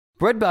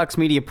Breadbox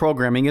Media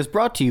Programming is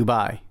brought to you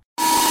by...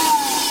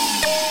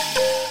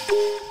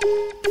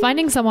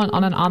 Finding someone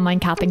on an online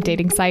Catholic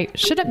dating site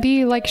shouldn't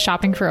be like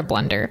shopping for a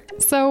blender.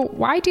 So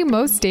why do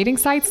most dating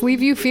sites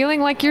leave you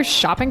feeling like you're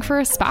shopping for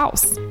a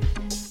spouse?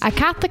 At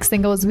Catholic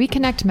Singles, we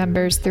connect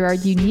members through our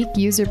unique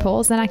user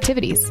polls and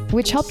activities,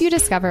 which help you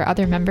discover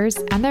other members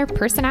and their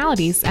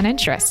personalities and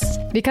interests.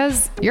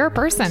 Because you're a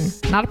person,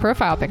 not a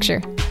profile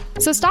picture.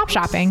 So stop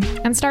shopping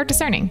and start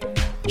discerning.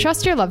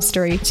 Trust your love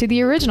story to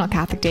the original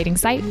Catholic dating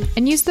site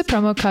and use the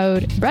promo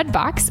code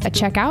BREADBOX at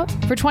checkout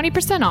for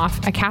 20%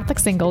 off at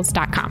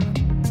CatholicSingles.com.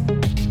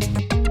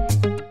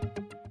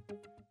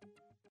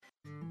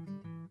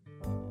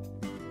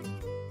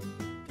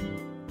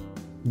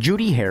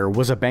 Judy Hare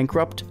was a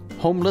bankrupt,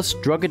 homeless,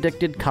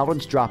 drug-addicted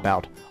college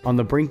dropout on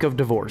the brink of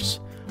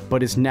divorce,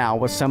 but is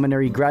now a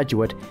seminary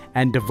graduate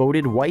and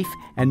devoted wife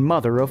and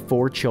mother of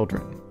 4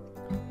 children.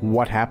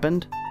 What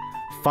happened?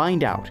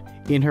 Find out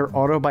in her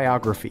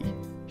autobiography,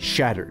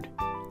 Shattered: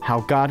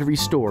 How God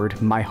Restored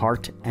My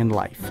Heart and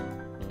Life.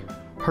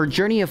 Her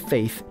journey of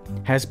faith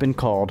has been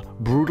called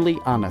brutally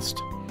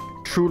honest,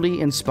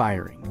 truly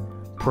inspiring,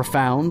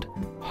 profound,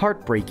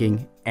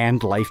 heartbreaking,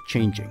 and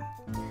life-changing.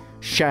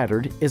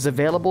 Shattered is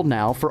available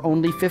now for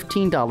only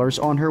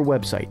 $15 on her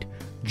website,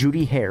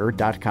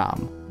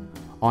 judyhare.com,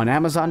 on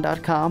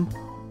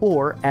Amazon.com,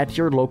 or at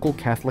your local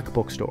Catholic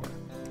bookstore.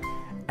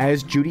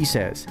 As Judy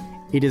says,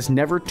 it is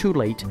never too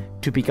late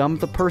to become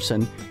the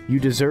person you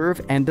deserve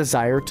and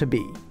desire to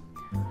be.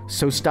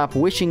 So stop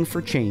wishing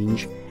for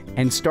change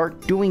and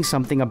start doing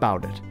something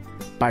about it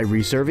by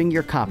reserving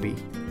your copy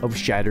of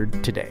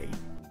Shattered today.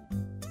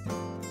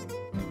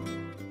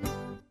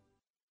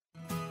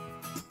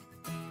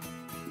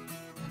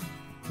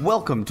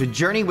 Welcome to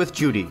Journey with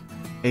Judy,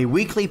 a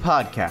weekly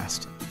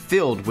podcast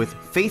filled with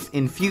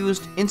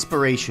faith-infused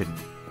inspiration,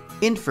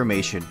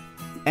 information,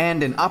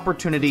 and an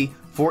opportunity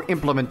for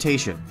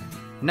implementation.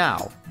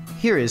 Now,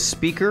 here is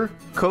speaker,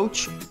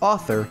 coach,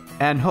 author,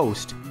 and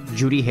host,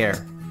 Judy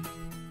Hare.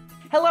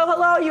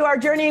 Hello. You are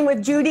journeying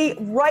with Judy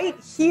right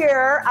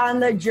here on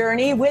the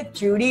Journey with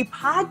Judy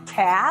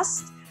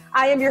podcast.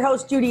 I am your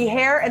host, Judy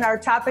Hare, and our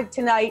topic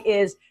tonight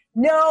is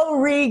no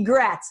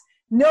regrets.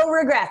 No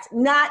regrets,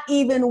 not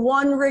even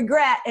one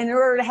regret. In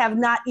order to have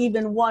not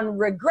even one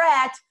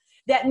regret,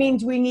 that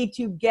means we need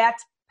to get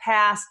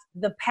past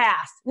the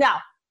past. Now,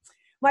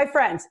 my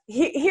friends,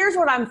 here's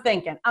what I'm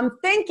thinking. I'm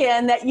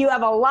thinking that you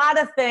have a lot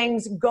of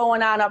things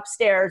going on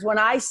upstairs when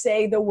I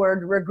say the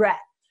word regret.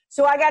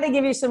 So I got to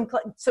give you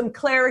some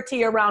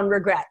clarity around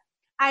regret.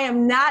 I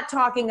am not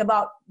talking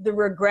about the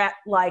regret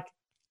like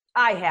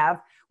I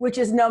have, which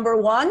is number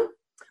one,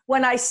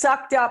 when I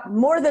sucked up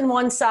more than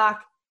one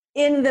sock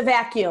in the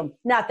vacuum.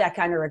 Not that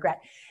kind of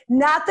regret.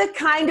 Not the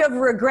kind of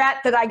regret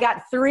that I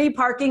got 3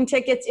 parking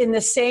tickets in the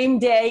same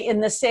day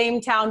in the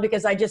same town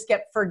because I just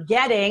kept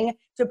forgetting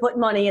to put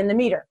money in the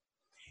meter.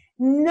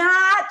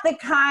 Not the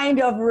kind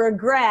of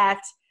regret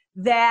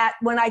that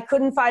when I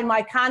couldn't find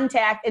my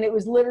contact and it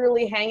was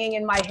literally hanging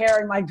in my hair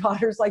and my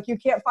daughter's like, you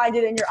can't find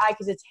it in your eye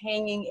because it's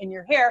hanging in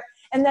your hair.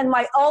 And then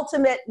my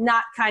ultimate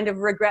not kind of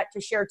regret to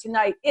share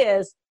tonight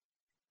is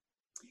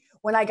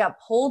when I got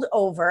pulled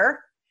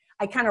over.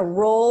 I kind of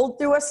rolled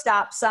through a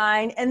stop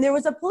sign and there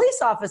was a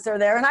police officer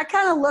there and I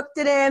kind of looked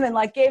at him and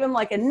like gave him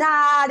like a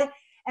nod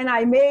and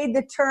I made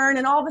the turn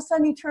and all of a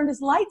sudden he turned his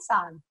lights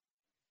on.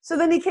 So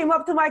then he came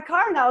up to my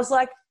car and I was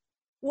like,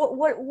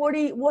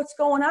 what's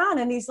going on?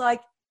 And he's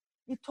like,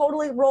 you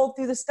totally rolled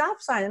through the stop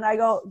sign. And I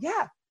go,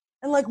 yeah.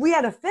 And like, we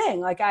had a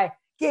thing, like I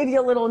gave you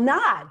a little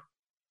nod.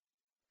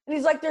 And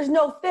he's like, there's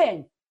no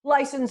thing,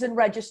 license and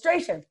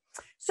registration.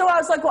 So I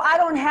was like, well, I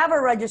don't have a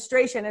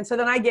registration. And so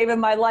then I gave him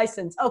my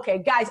license. Okay,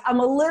 guys,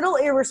 I'm a little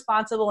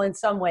irresponsible in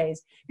some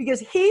ways because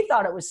he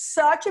thought it was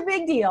such a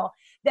big deal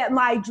that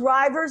my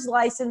driver's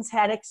license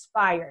had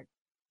expired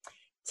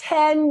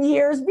 10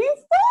 years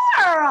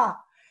before.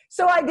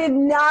 So I did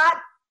not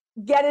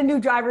get a new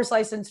driver's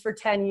license for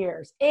 10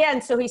 years.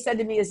 And so he said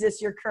to me, is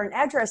this your current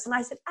address? And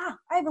I said, I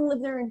haven't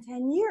lived there in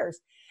 10 years.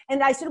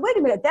 And I said, wait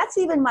a minute, that's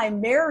not even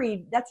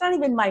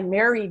my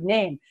married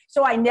name.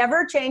 So I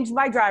never changed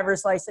my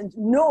driver's license,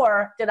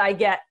 nor did I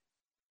get,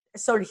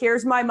 so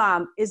here's my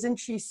mom. Isn't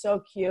she so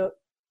cute?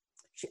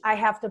 I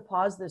have to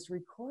pause this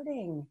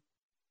recording.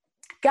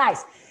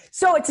 Guys,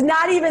 so it's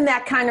not even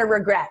that kind of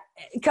regret,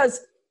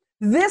 because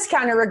this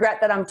kind of regret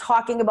that I'm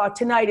talking about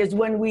tonight is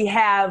when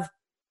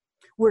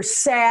we're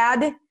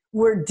sad,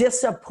 we're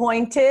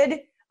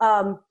disappointed,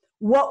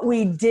 what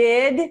we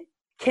did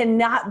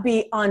cannot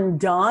be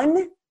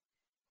undone,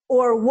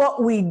 or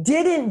what we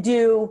didn't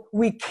do,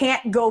 we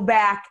can't go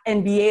back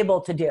and be able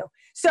to do.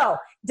 So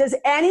does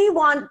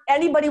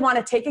anybody want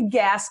to take a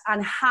guess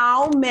on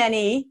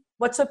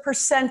what's a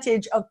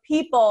percentage of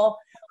people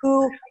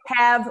who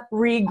have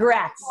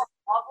regrets?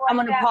 I'm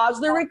going to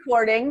pause the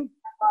recording.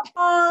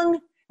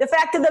 The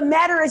fact of the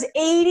matter is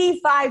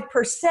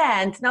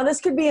 85%. Now,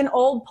 this could be an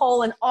old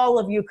poll and all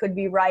of you could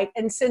be right.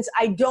 And since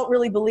I don't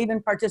really believe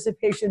in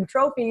participation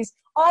trophies,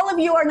 all of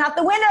you are not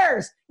the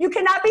winners. You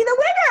cannot be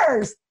the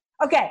winners.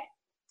 Okay,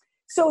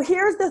 so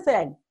here's the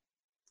thing.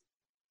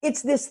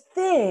 It's this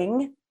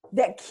thing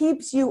that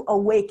keeps you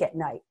awake at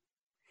night.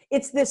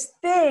 It's this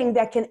thing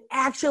that can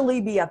actually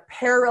be a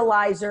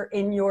paralyzer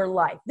in your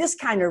life. This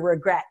kind of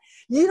regret.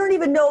 You don't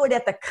even know it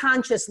at the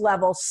conscious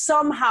level.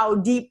 Somehow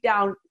deep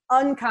down,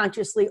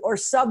 unconsciously or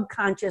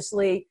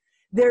subconsciously,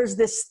 there's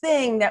this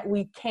thing that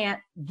we can't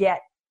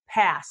get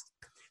past.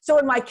 So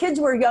when my kids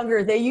were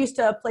younger, they used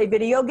to play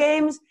video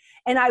games,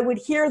 and I would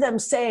hear them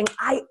saying,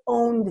 I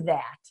owned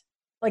that.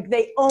 Like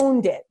they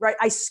owned it, right?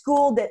 I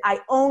schooled it,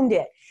 I owned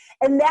it.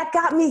 And that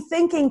got me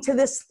thinking to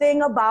this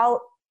thing about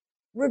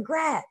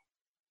regret.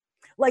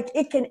 Like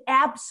it can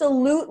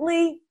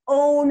absolutely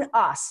own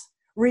us.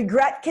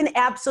 Regret can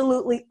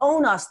absolutely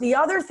own us. The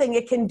other thing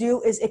it can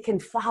do is it can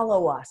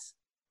follow us.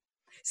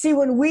 See,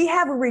 when we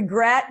have a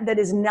regret that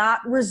is not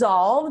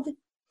resolved,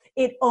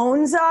 it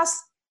owns us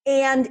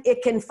and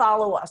it can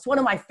follow us. One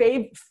of my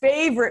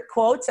favorite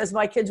quotes as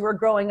my kids were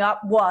growing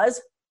up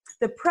was,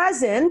 the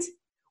present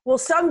will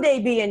someday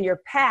be in your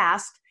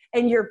past,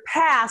 and your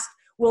past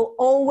will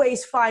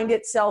always find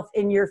itself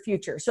in your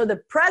future. So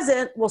the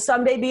present will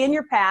someday be in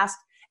your past,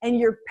 and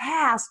your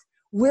past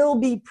will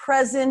be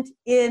present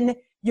in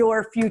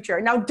your future.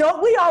 Now,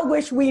 don't we all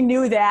wish we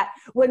knew that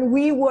when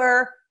we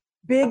were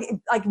big,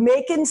 like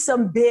making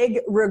some big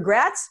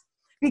regrets?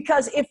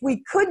 Because if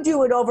we could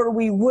do it over,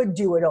 we would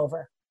do it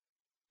over.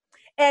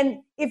 And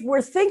if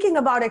we're thinking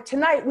about it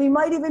tonight, we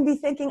might even be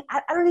thinking,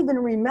 I don't even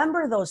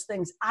remember those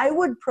things. I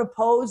would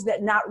propose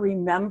that not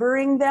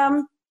remembering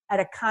them at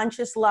a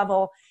conscious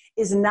level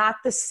is not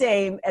the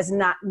same as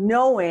not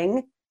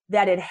knowing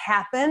that it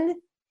happened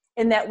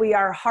and that we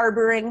are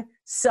harboring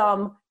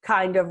some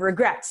kind of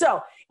regret.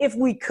 So if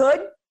we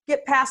could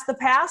get past the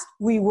past,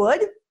 we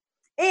would.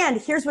 And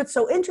here's what's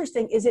so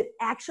interesting is it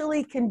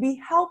actually can be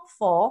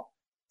helpful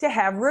to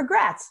have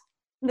regrets.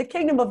 In the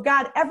kingdom of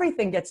God,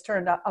 everything gets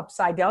turned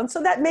upside down.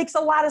 So that makes a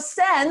lot of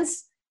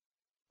sense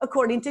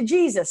according to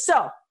Jesus.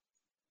 So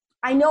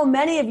I know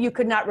many of you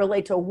could not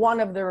relate to one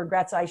of the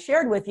regrets I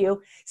shared with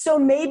you. So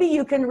maybe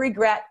you can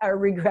regret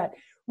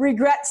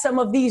some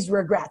of these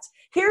regrets.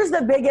 Here's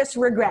the biggest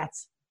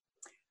regrets.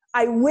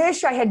 I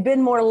wish I had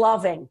been more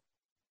loving.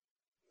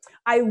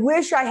 I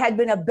wish I had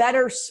been a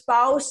better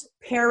spouse,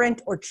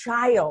 parent, or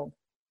child.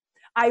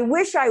 I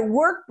wish I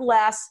worked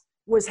less,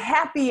 was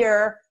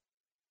happier,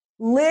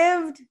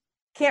 lived,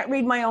 can't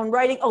read my own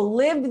writing,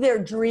 lived their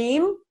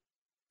dream.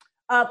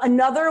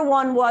 Another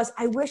one was,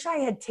 I wish I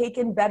had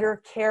taken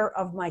better care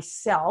of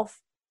myself.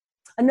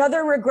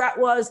 Another regret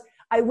was,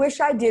 I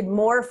wish I did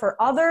more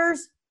for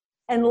others.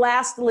 And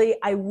lastly,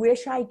 I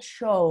wish I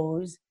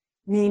chose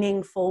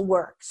meaningful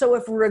work. So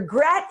if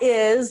regret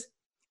is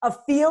a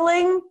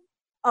feeling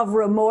of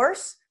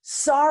remorse,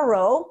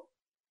 sorrow,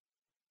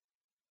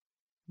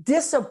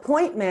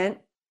 disappointment,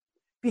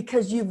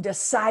 because you've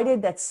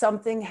decided that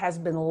something has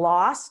been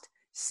lost,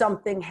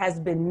 something has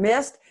been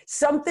missed,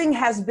 something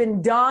has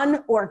been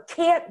done or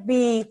can't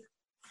be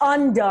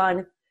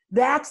undone,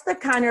 that's the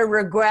kind of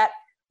regret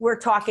we're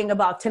talking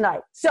about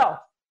tonight. So,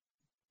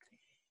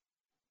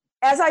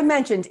 as I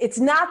mentioned, it's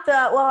not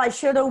the, well, I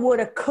shoulda,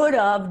 woulda,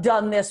 coulda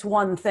done this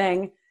one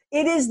thing.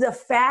 It is the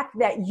fact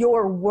that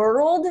your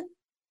world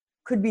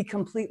could be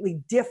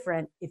completely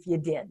different if you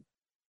did.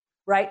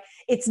 Right?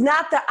 It's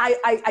not that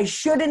I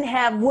shouldn't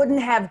have,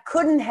 wouldn't have,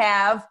 couldn't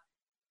have.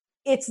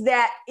 It's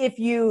that if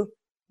you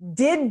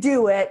did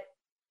do it,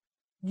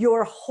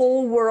 your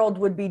whole world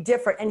would be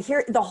different. And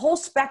here, the whole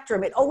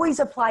spectrum, it always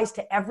applies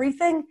to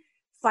everything: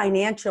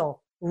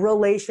 financial,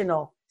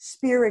 relational,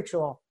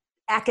 spiritual,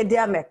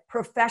 academic,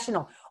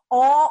 professional.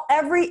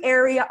 Every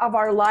area of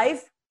our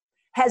life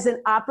has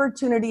an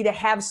opportunity to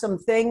have some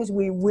things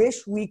we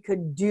wish we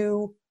could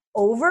do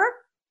over.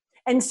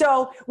 And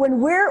so when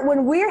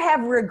we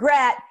have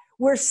regret,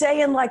 we're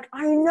saying like,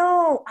 I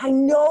know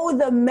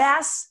the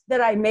mess that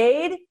I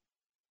made.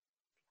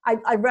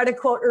 I read a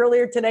quote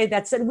earlier today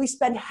that said we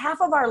spend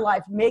half of our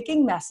life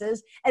making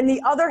messes and the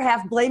other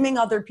half blaming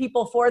other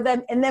people for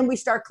them. And then we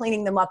start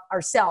cleaning them up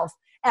ourselves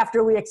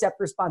after we accept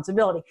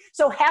responsibility.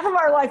 So half of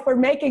our life we're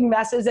making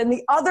messes and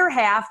the other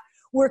half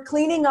we're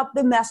cleaning up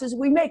the messes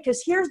we make.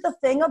 Because here's the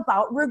thing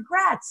about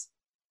regrets.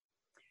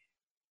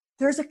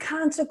 There's a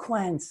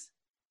consequence.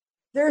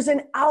 There's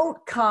an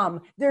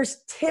outcome.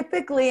 There's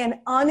typically an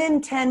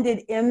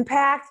unintended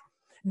impact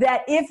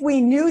that if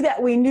we knew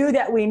that we knew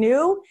that we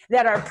knew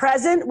that our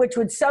present, which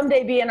would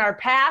someday be in our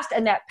past,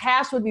 and that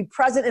past would be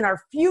present in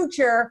our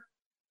future,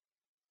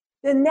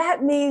 then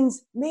that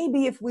means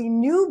maybe if we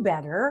knew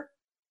better,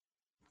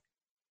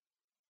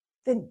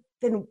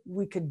 then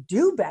we could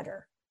do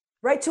better,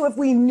 right? So if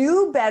we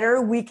knew better,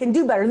 we can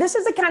do better. This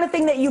is the kind of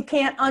thing that you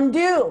can't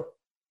undo.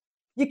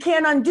 You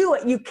can't undo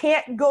it. You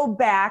can't go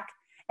back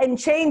and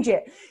change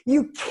it.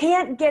 You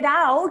can't get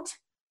out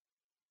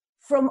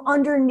from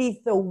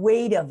underneath the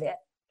weight of it.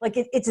 Like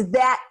it's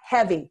that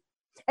heavy.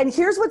 And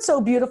here's what's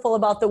so beautiful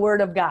about the Word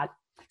of God.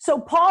 So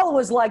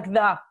Paul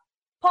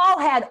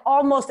had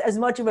almost as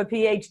much of a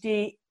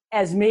PhD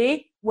as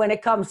me when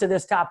it comes to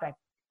this topic.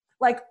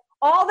 Like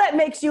all that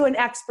makes you an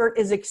expert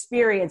is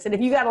experience. And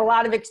if you got a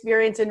lot of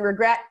experience in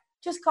regret,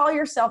 just call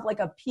yourself like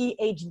a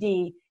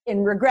PhD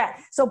in regret.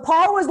 So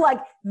Paul was like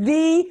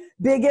the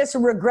biggest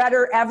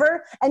regretter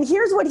ever. And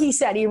here's what he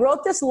said. He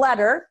wrote this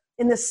letter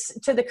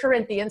to the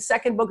Corinthians,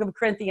 second book of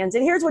Corinthians.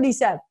 And here's what he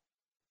said.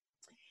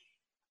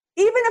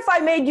 Even if I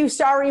made you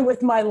sorry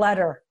with my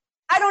letter,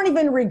 I don't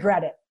even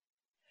regret it,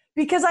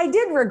 because I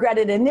did regret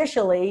it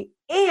initially.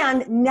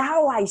 And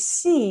now I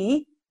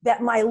see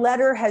that my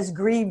letter has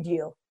grieved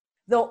you,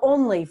 though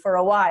only for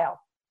a while.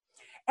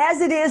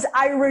 As it is,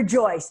 I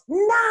rejoice.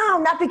 Now,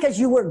 not because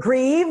you were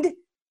grieved,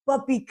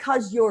 but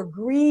because your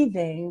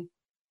grieving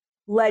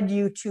led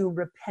you to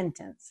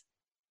repentance.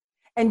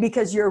 And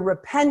because your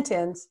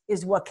repentance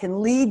is what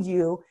can lead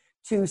you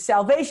to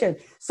salvation.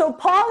 So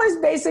Paul is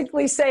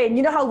basically saying,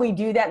 you know how we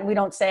do that and we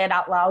don't say it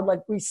out loud?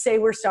 Like we say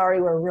we're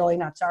sorry, we're really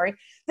not sorry.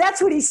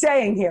 That's what he's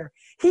saying here.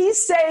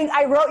 He's saying,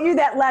 I wrote you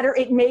that letter.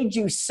 It made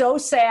you so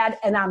sad,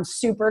 and I'm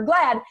super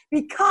glad,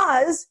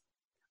 because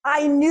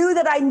I knew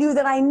that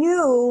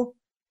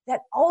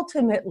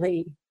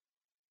ultimately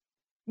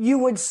you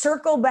would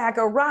circle back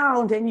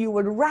around and you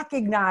would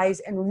recognize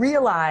and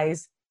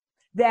realize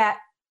that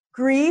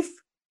grief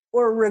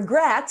or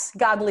regrets,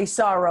 godly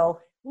sorrow,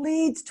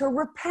 leads to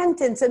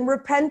repentance, and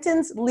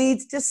repentance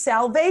leads to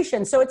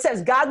salvation. So it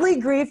says godly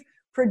grief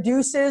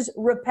produces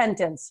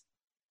repentance,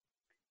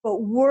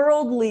 but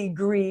worldly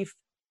grief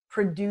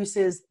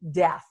produces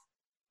death.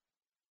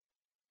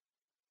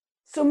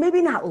 So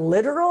maybe not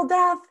literal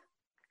death,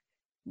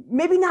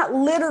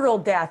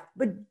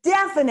 but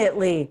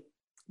definitely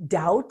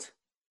doubt,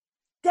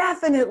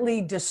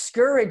 definitely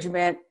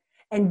discouragement,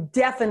 and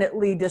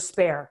definitely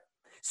despair.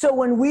 So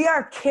when we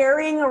are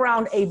carrying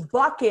around a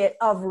bucket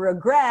of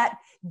regret,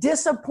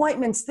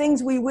 disappointments,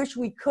 things we wish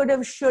we could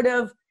have, should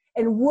have,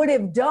 and would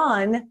have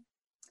done,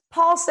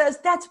 Paul says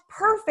that's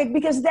perfect,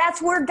 because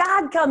that's where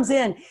God comes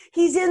in.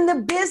 He's in the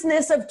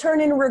business of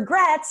turning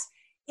regrets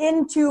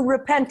into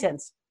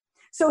repentance.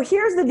 So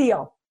here's the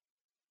deal.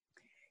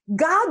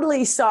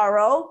 Godly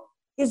sorrow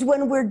is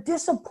when we're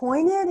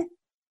disappointed,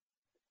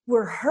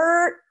 we're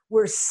hurt,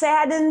 we're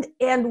saddened,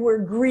 and we're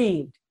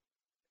grieved,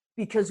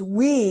 because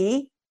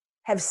we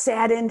have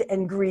saddened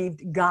and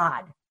grieved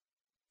God.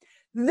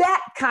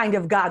 That kind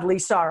of godly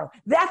sorrow.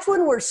 That's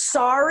when we're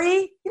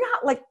sorry. You know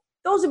how, like,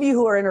 those of you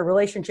who are in a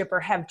relationship or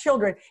have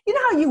children, you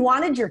know how you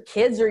wanted your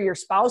kids or your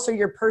spouse or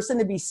your person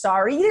to be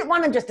sorry? You didn't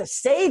want them just to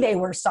say they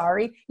were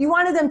sorry. You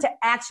wanted them to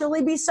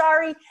actually be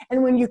sorry.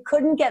 And when you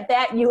couldn't get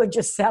that, you would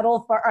just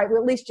settle for, all right,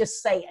 well, at least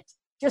just say it.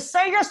 Just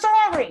say you're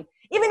sorry.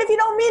 Even if you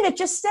don't mean it,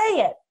 just say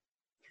it.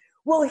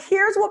 Well,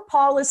 here's what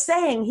Paul is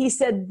saying. He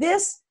said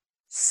this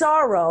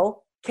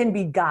sorrow can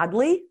be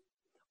godly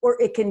or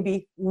it can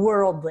be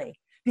worldly.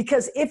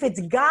 Because if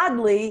it's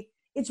godly,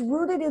 it's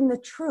rooted in the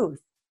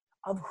truth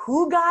of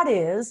who God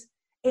is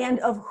and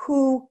of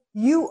who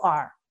you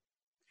are.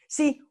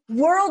 See,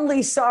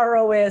 worldly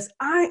sorrow is,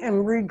 I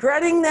am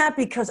regretting that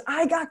because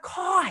I got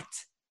caught.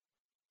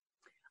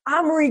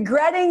 I'm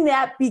regretting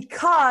that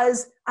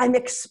because I'm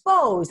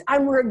exposed.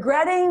 I'm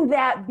regretting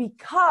that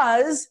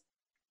because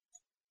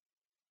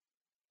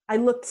I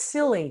looked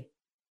silly.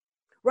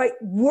 Right?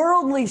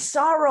 Worldly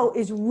sorrow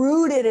is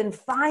rooted and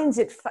finds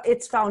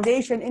its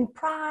foundation in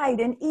pride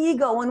and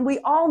ego. And we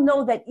all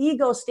know that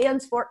ego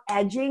stands for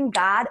edging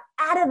God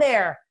out of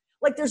there.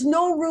 Like there's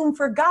no room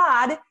for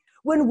God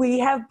when we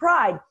have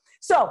pride.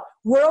 So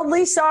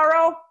worldly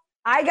sorrow,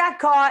 I got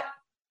caught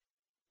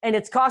and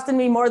it's costing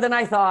me more than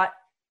I thought.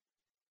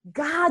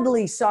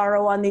 Godly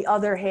sorrow, on the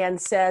other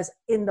hand, says,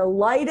 in the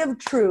light of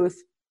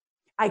truth,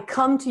 I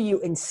come to you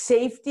in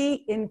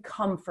safety, in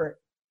comfort.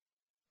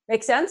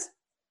 Make sense?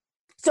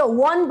 So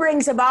one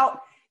brings about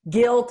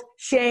guilt,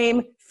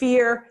 shame,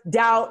 fear,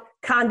 doubt,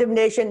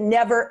 condemnation,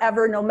 never,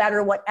 ever, no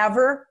matter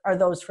whatever, are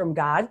those from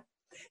God.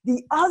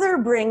 The other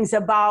brings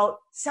about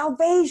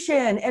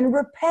salvation and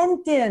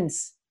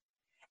repentance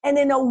and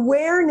an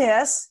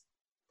awareness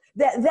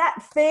that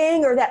that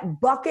thing or that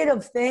bucket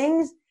of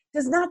things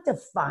does not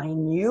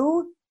define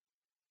you.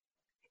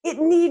 It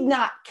need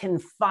not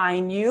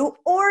confine you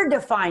or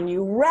define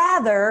you.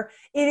 Rather,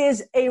 it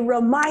is a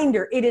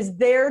reminder. It is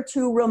there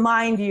to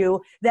remind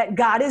you that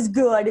God is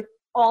good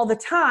all the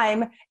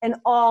time, and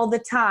all the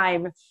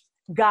time,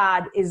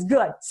 God is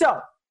good. So,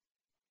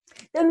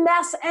 the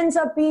mess ends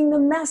up being the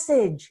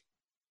message.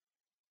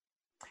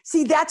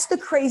 See, that's the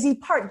crazy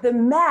part. The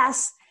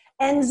mess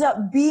ends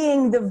up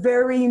being the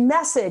very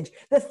message.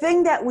 The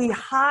thing that we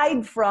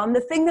hide from, the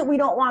thing that we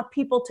don't want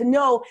people to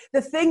know,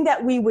 the thing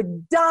that we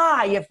would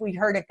die if we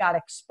heard it got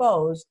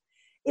exposed,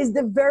 is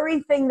the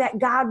very thing that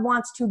God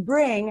wants to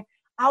bring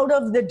out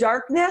of the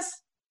darkness,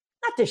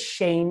 not to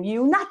shame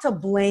you, not to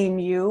blame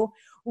you,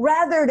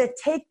 rather to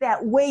take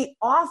that weight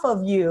off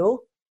of you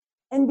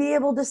and be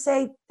able to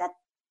say,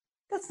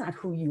 that's not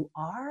who you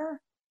are.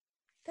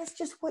 That's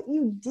just what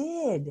you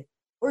did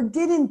or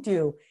didn't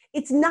do.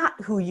 It's not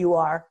who you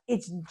are.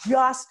 It's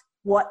just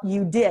what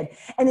you did.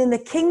 And in the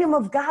kingdom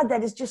of God,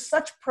 that is just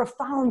such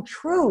profound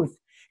truth,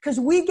 because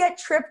we get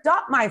tripped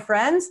up, my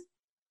friends.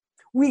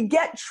 We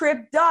get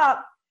tripped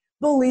up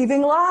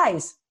believing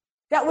lies.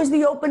 That was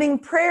the opening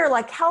prayer.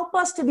 Like, help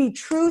us to be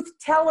truth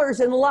tellers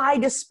and lie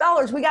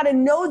dispellers. We got to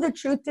know the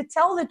truth to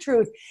tell the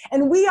truth.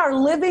 And we are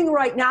living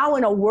right now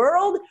in a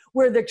world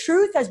where the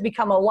truth has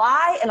become a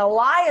lie and a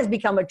lie has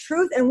become a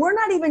truth. And we're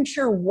not even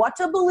sure what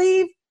to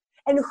believe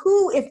and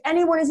who, if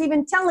anyone, is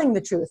even telling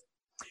the truth.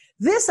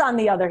 This, on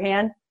the other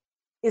hand,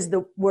 is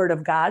the word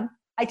of God.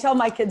 I tell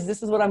my kids,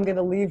 this is what I'm going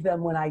to leave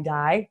them when I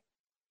die.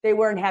 They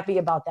weren't happy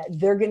about that.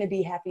 They're going to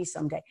be happy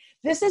someday.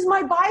 This is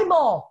my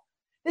Bible.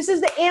 This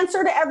is the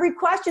answer to every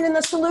question and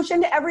the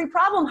solution to every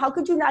problem. How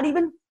could you not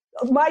even?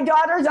 My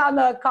daughter's on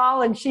the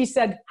call and she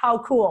said, how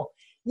cool.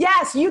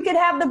 Yes, you can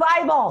have the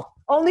Bible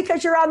only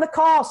because you're on the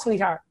call,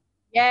 sweetheart.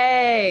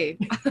 Yay.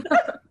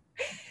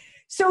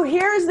 So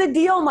here's the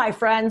deal, my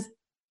friends,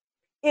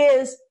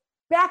 is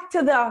back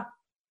to the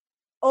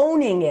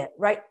owning it,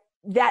 right?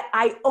 That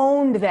I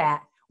owned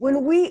that.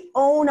 When we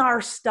own our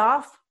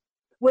stuff,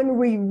 when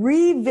we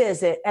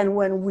revisit and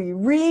when we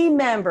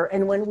remember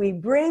and when we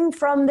bring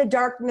from the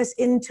darkness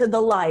into the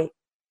light,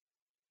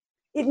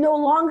 it no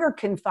longer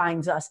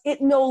confines us. It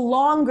no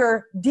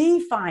longer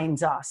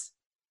defines us.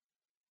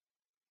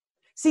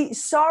 See,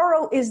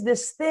 sorrow is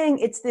this thing.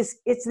 It's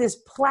this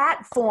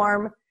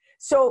platform.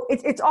 So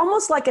it's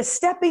almost like a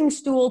stepping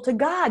stool to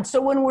God.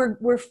 So when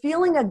we're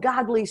feeling a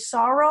godly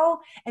sorrow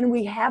and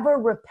we have a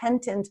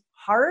repentant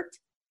heart,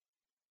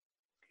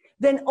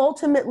 then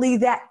ultimately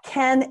that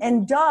can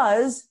and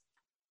does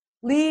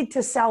lead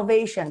to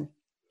salvation.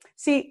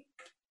 See,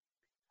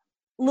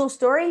 little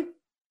story.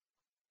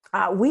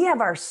 We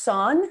have our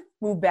son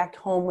move back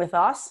home with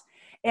us.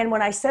 And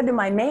when I said to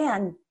my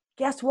man,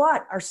 guess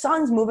what? Our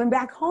son's moving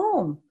back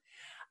home.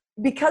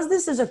 Because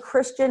this is a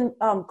Christian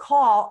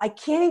call, I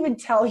can't even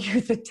tell you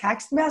the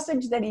text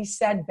message that he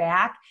said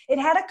back. It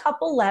had a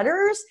couple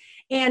letters.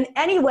 And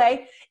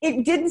anyway,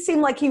 it didn't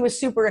seem like he was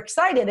super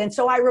excited. And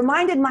so I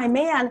reminded my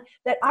man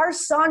that our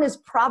son is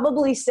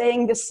probably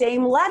saying the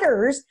same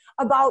letters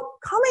about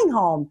coming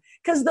home,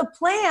 because the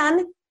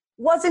plan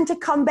wasn't to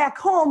come back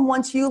home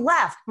once you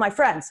left, my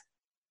friends.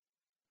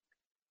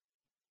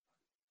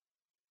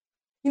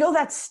 You know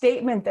that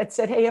statement that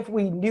said, hey, if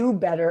we knew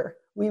better,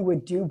 we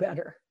would do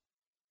better.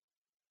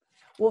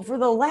 Well, for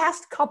the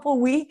last couple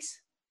weeks,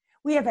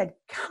 we have had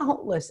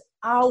countless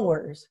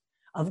hours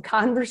of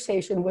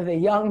conversation with a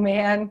young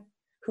man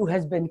who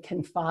has been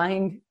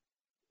confined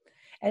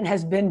and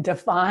has been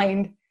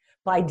defined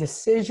by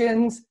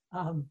decisions,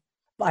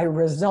 by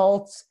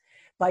results,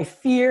 by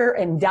fear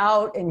and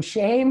doubt and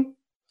shame.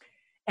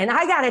 And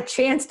I got a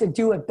chance to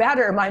do it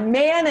better. My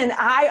man and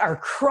I are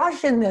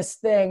crushing this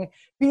thing,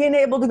 being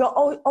able to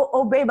go,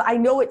 oh, babe, I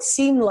know it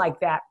seemed like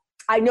that.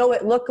 I know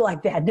it looked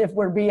like that. And if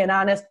we're being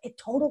honest, it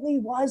totally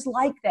was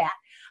like that.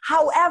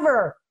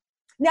 However,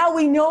 now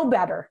we know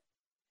better.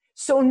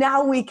 So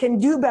now we can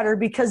do better,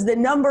 because the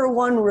number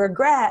one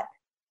regret,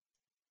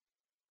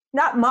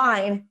 not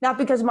mine, not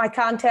because my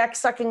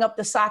contact's sucking up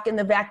the sock in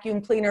the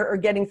vacuum cleaner or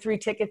getting 3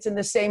 tickets in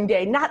the same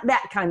day, not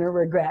that kind of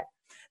regret.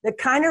 The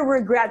kind of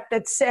regret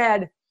that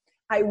said,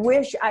 I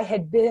wish I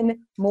had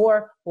been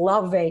more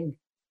loving.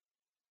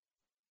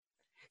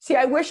 See,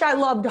 I wish I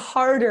loved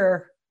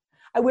harder.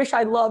 I wish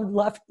I loved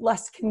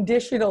less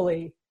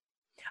conditionally.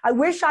 I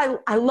wish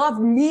I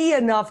loved me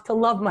enough to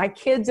love my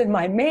kids and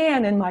my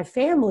man and my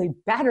family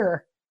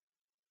better.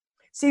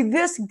 See,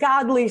 this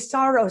godly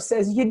sorrow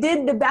says you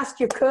did the best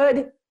you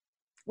could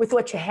with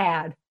what you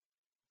had.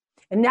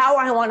 And now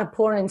I want to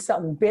pour in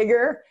something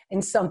bigger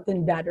and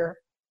something better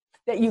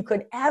that you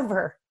could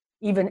ever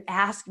even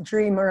ask,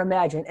 dream, or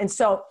imagine. And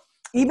so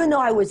even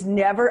though I was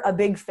never a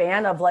big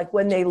fan of like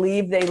when they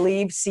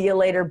leave, see you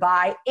later,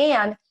 bye.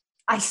 And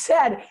I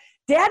said,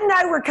 Dad and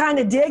I were kind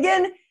of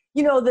digging,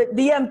 you know,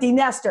 the empty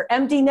nester.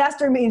 Empty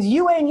nester means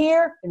you ain't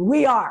here and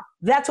we are.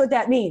 That's what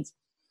that means.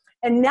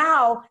 And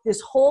now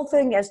this whole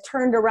thing has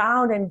turned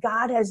around and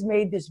God has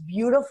made this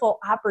beautiful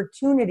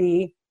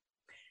opportunity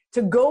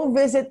to go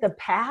visit the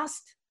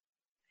past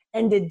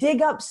and to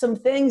dig up some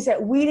things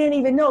that we didn't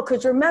even know.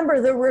 Because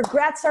remember, the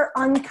regrets are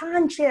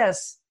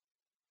unconscious.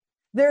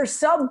 They're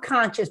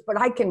subconscious,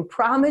 but I can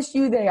promise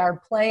you they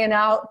are playing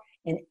out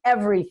in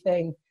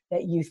everything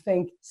that you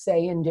think,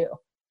 say, and do.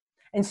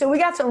 And so we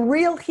got some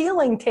real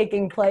healing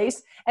taking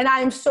place. And I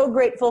am so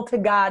grateful to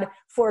God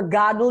for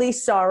godly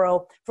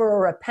sorrow, for a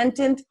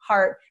repentant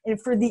heart,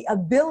 and for the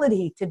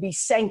ability to be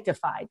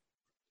sanctified,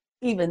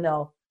 even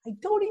though I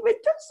don't even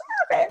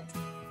deserve it.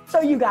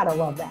 So you got to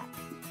love that.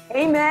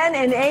 Amen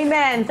and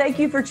amen. Thank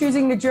you for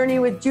choosing to journey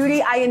with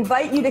Judy. I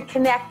invite you to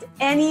connect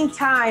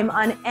anytime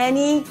on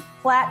any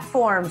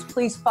platforms.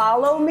 Please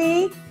follow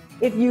me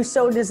if you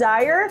so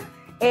desire.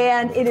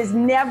 And it is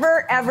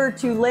never, ever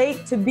too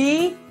late to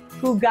be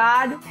who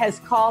God has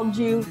called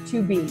you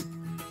to be.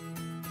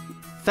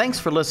 Thanks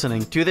for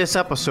listening to this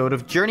episode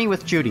of Journey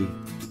with Judy.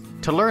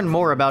 To learn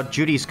more about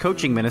Judy's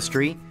coaching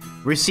ministry,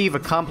 receive a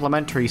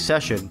complimentary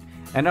session,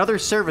 and other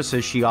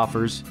services she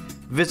offers,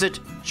 visit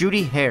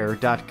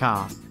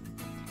judyhare.com.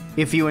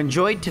 If you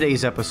enjoyed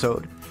today's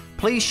episode,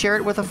 please share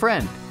it with a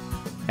friend.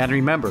 And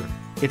remember,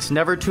 it's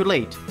never too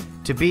late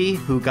to be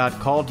who God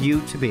called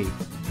you to be.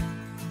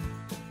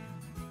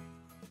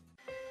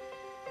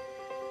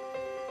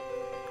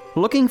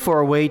 Looking for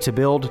a way to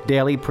build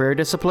daily prayer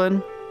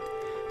discipline?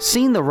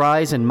 Seen the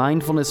rise in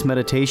mindfulness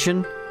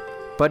meditation,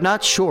 but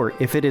not sure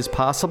if it is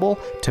possible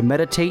to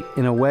meditate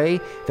in a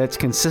way that's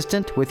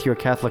consistent with your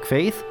Catholic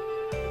faith?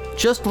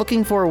 Just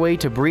looking for a way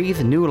to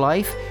breathe new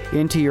life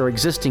into your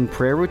existing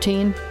prayer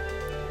routine?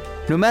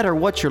 No matter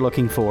what you're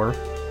looking for,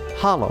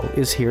 Hallow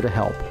is here to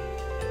help.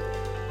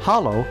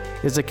 Hallow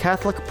is a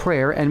Catholic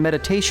prayer and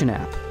meditation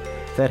app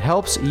that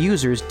helps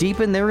users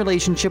deepen their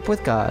relationship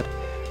with God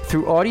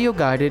through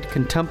audio-guided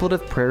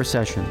contemplative prayer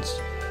sessions.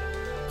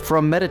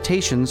 From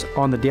meditations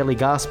on the daily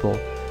gospel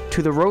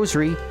to the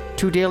rosary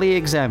to daily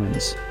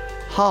examens,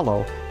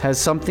 Hallow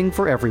has something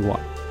for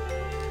everyone.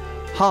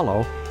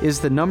 Hallow is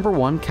the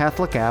 #1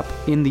 Catholic app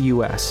in the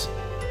U.S.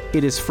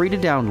 It is free to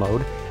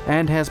download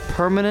and has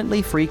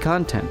permanently free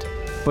content,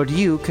 but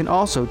you can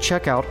also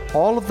check out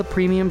all of the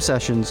premium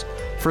sessions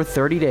for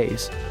 30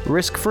 days,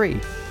 risk-free,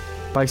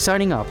 by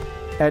signing up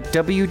at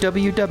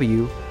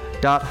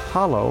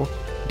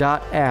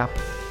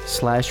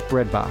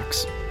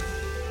www.hallow.app/breadbox.